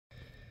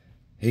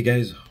Hey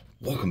guys,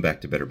 welcome back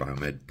to Better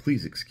Biomed.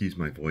 Please excuse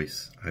my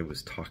voice. I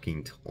was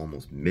talking till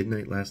almost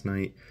midnight last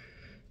night,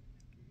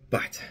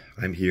 but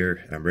I'm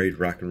here and I'm ready to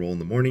rock and roll in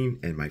the morning,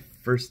 and my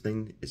first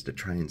thing is to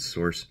try and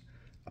source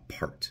a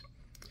part.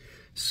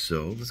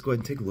 So let's go ahead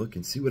and take a look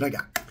and see what I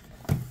got.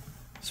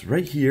 So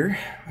right here,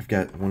 I've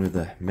got one of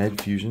the Med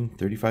Fusion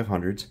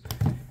 3500s,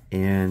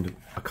 and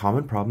a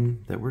common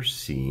problem that we're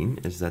seeing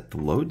is that the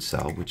load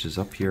cell, which is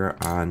up here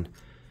on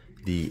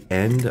the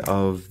end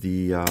of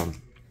the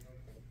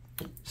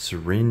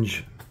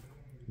syringe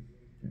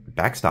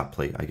backstop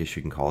plate, I guess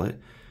you can call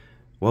it.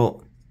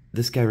 Well,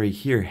 this guy right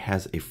here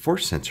has a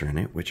force sensor in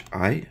it, which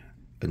I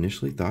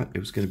initially thought it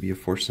was going to be a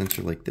force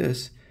sensor like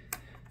this,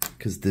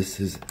 because this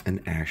is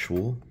an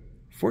actual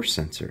force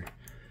sensor.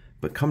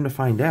 But come to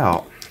find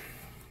out,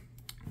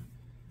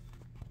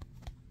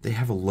 they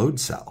have a load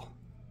cell.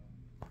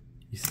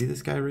 You see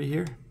this guy right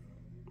here?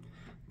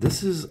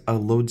 This is a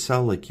load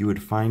cell like you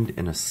would find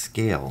in a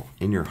scale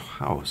in your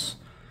house,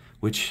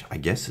 which I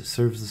guess it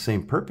serves the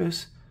same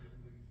purpose,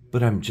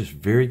 but I'm just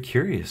very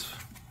curious.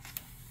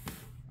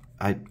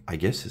 I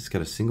guess it's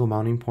got a single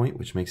mounting point,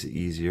 which makes it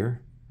easier.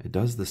 It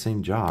does the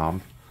same job.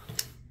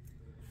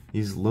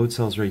 These load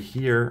cells right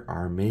here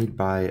are made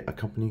by a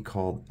company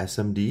called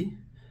SMD,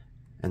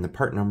 and the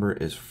part number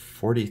is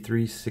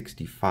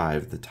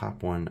 4365. The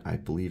top one, I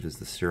believe, is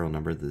the serial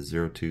number, the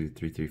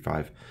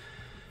 02335.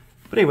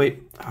 But anyway,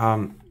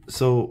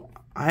 so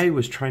I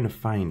was trying to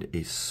find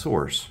a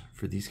source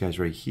for these guys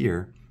right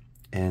here.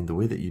 And the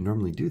way that you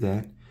normally do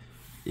that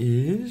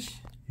is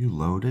you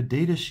load a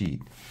data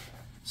sheet.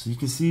 So you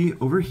can see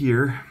over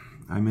here,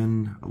 I'm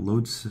in a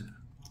load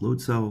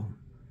cell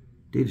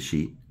data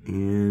sheet,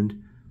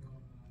 and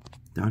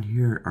down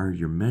here are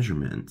your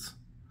measurements.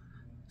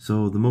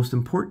 So the most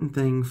important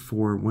thing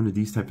for one of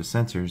these type of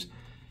sensors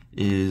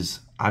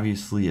is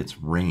obviously its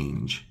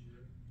range,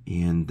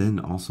 and then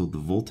also the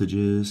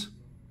voltages.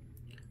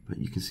 But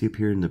you can see up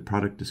here in the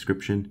product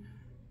description,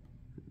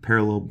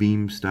 parallel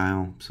beam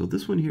style. So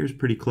this one here is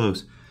pretty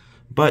close,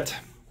 but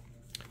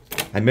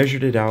I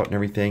measured it out and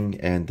everything,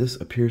 and this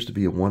appears to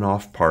be a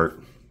one-off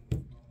part.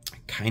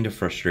 Kind of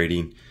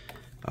frustrating.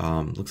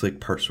 Looks like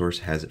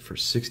PartSource has it for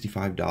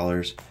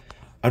 $65.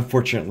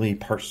 Unfortunately,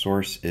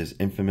 PartSource is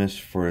infamous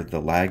for the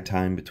lag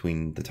time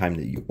between the time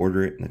that you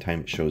order it and the time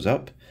it shows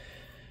up.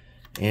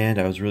 And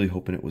I was really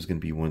hoping it was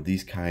going to be one of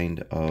these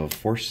kind of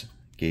force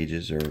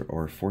gauges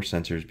or force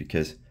sensors,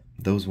 because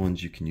those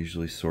ones you can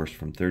usually source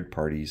from third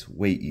parties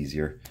way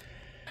easier.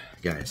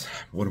 Guys,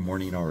 what a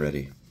morning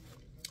already.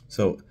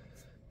 So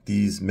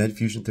these Med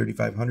Fusion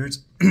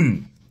 3500s,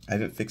 I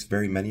haven't fixed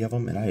very many of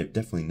them, and I have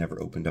definitely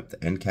never opened up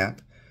the end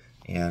cap.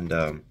 And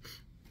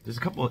there's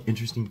a couple of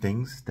interesting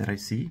things that I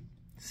see.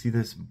 See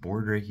this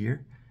board right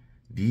here?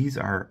 These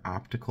are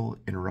optical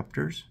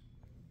interrupters.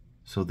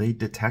 So they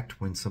detect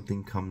when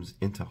something comes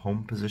into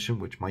home position,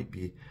 which might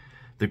be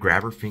the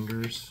grabber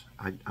fingers.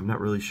 I'm not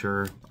really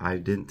sure. I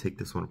didn't take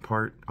this one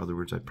apart. In other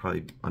words, I'd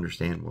probably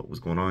understand what was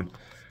going on.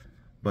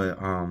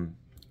 But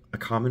a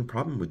common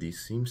problem with these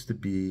seems to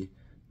be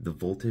the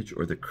voltage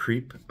or the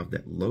creep of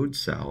that load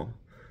cell.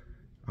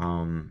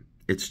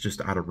 It's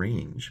just out of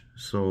range.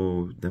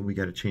 So then we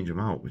got to change them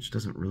out, which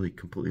doesn't really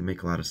completely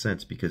make a lot of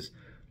sense, because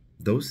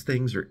those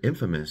things are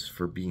infamous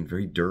for being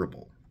very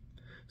durable.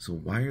 So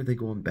why are they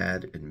going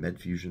bad in Med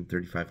Fusion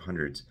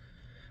 3500s?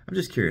 I'm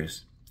just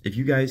curious. If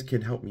you guys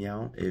can help me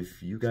out,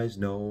 if you guys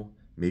know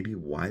maybe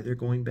why they're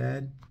going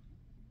bad,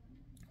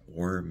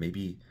 or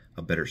maybe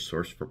a better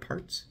source for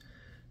parts,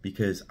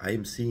 because I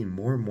am seeing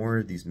more and more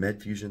of these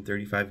Med Fusion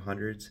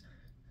 3500s,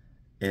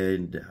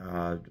 and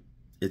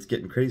it's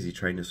getting crazy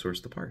trying to source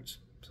the parts.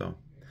 So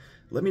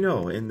let me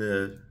know in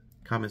the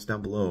comments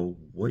down below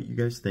what you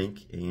guys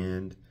think,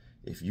 and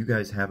if you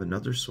guys have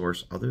another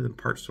source other than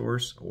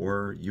PartSource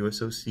or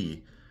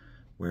USOC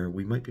where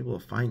we might be able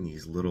to find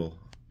these little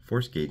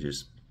force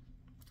gauges.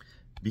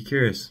 Be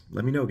curious.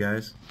 Let me know,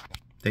 guys.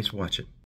 Thanks for watching.